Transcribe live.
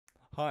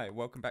Hi,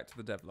 welcome back to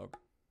the devlog.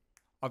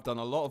 I've done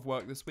a lot of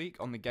work this week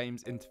on the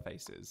game's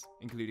interfaces,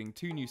 including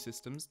 2 new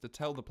systems to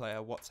tell the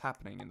player what's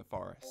happening in the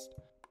forest.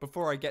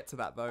 Before I get to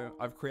that though,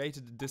 I've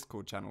created a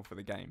Discord channel for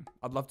the game.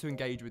 I'd love to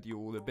engage with you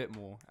all a bit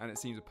more, and it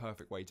seems a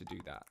perfect way to do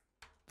that.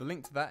 The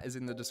link to that is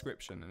in the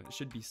description, and it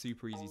should be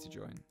super easy to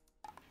join.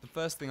 The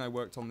first thing I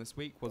worked on this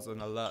week was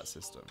an alert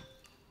system.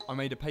 I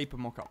made a paper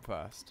mock-up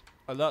first.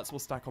 Alerts will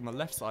stack on the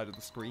left side of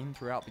the screen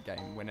throughout the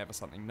game whenever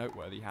something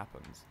noteworthy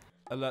happens.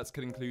 Alerts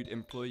could include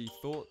employee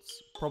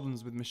thoughts,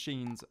 problems with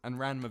machines, and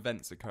random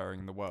events occurring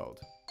in the world.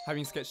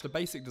 Having sketched a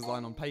basic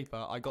design on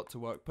paper, I got to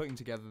work putting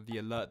together the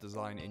alert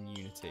design in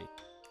Unity.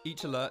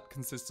 Each alert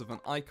consists of an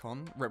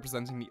icon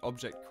representing the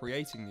object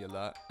creating the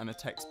alert and a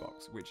text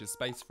box, which is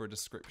space for a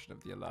description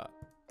of the alert.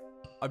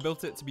 I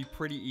built it to be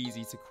pretty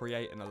easy to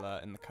create an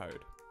alert in the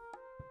code.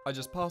 I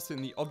just pass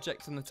in the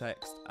object and the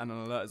text, and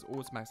an alert is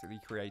automatically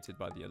created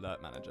by the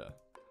alert manager.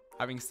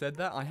 Having said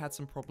that, I had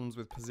some problems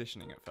with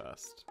positioning at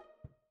first.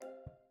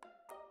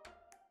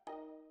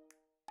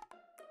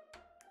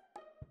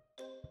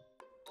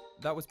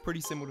 That was pretty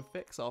simple to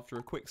fix after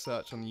a quick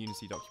search on the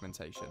Unity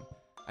documentation,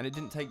 and it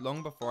didn't take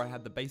long before I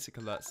had the basic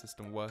alert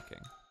system working.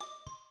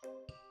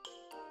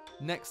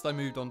 Next I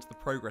moved on to the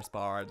progress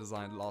bar I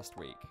designed last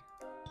week.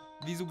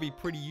 These will be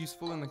pretty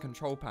useful in the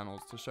control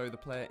panels to show the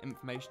player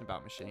information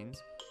about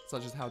machines,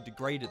 such as how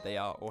degraded they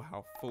are or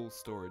how full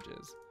storage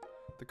is.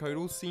 The code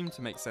all seemed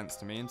to make sense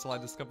to me until I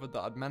discovered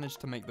that I'd managed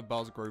to make the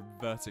bars grow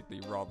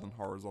vertically rather than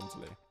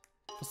horizontally.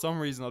 For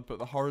some reason I'd put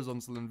the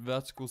horizontal and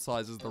vertical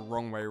sizes the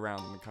wrong way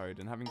around in the code,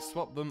 and having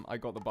swapped them I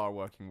got the bar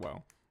working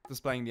well,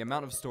 displaying the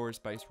amount of storage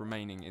space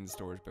remaining in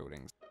storage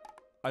buildings.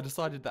 I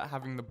decided that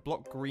having the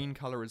block green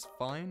colour is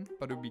fine,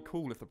 but it would be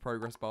cool if the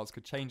progress bars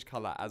could change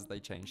colour as they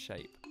change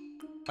shape.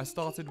 I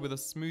started with a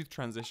smooth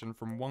transition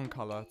from one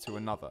colour to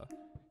another.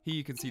 Here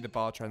you can see the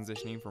bar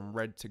transitioning from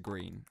red to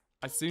green.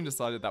 I soon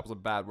decided that was a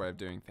bad way of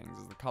doing things,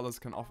 as the colours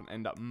can often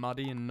end up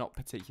muddy and not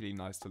particularly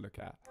nice to look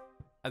at.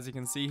 As you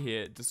can see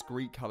here,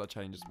 discrete colour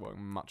changes work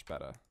much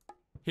better.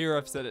 Here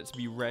I've set it to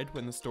be red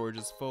when the storage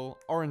is full,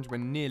 orange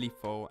when nearly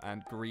full,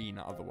 and green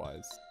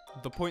otherwise.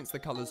 The points the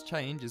colours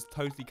change is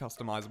totally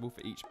customizable for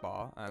each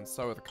bar, and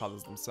so are the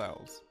colours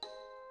themselves.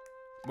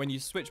 When you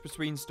switch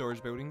between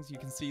storage buildings, you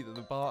can see that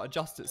the bar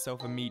adjusts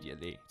itself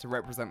immediately to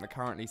represent the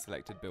currently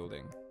selected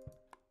building.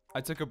 I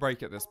took a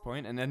break at this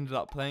point and ended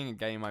up playing a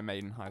game I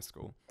made in high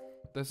school.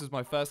 This was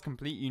my first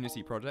complete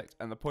Unity project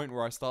and the point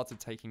where I started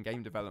taking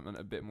game development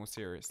a bit more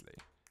seriously.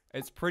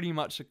 It's pretty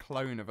much a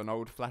clone of an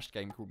old Flash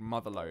game called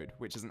Motherload,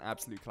 which is an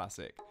absolute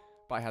classic,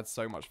 but I had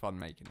so much fun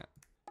making it.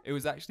 It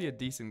was actually a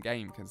decent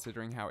game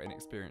considering how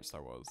inexperienced I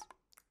was.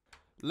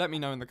 Let me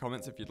know in the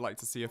comments if you'd like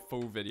to see a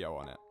full video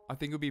on it. I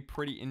think it would be a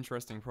pretty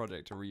interesting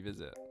project to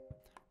revisit.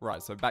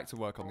 Right, so back to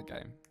work on the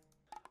game.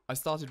 I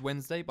started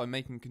Wednesday by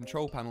making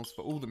control panels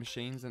for all the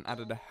machines and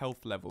added a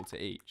health level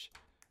to each.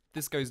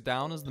 This goes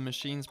down as the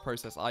machines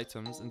process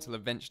items until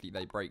eventually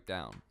they break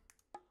down.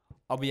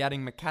 I'll be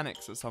adding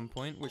mechanics at some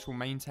point which will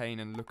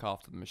maintain and look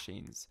after the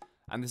machines,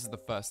 and this is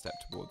the first step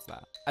towards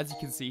that. As you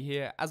can see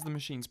here, as the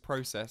machines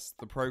process,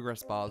 the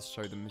progress bars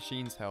show the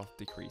machine's health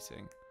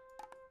decreasing.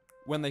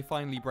 When they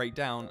finally break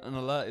down, an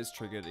alert is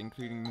triggered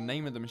including the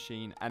name of the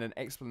machine and an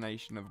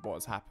explanation of what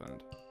has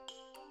happened.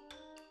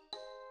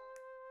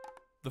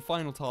 The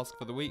final task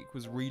for the week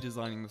was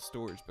redesigning the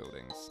storage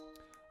buildings.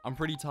 I'm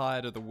pretty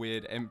tired of the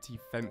weird empty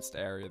fenced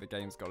area the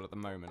game's got at the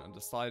moment and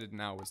decided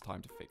now was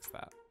time to fix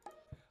that.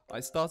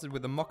 I started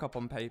with a mock-up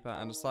on paper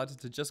and decided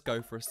to just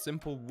go for a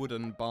simple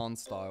wooden barn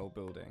style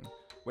building,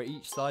 where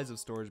each size of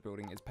storage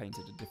building is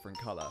painted a different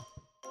colour.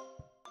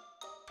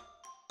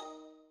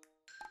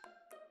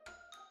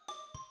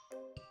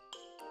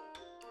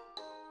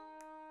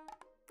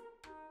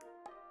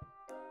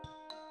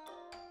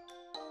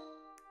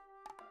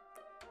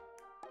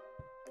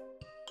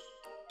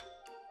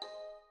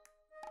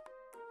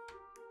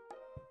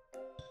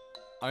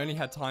 I only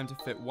had time to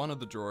fit one of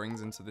the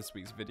drawings into this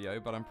week's video,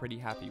 but I'm pretty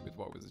happy with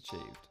what was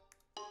achieved.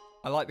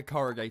 I like the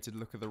corrugated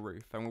look of the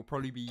roof, and will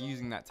probably be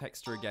using that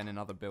texture again in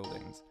other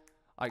buildings.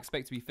 I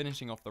expect to be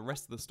finishing off the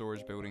rest of the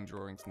storage building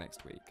drawings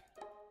next week.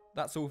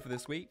 That's all for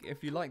this week.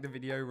 If you liked the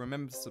video,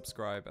 remember to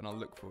subscribe, and I'll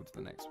look forward to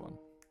the next one.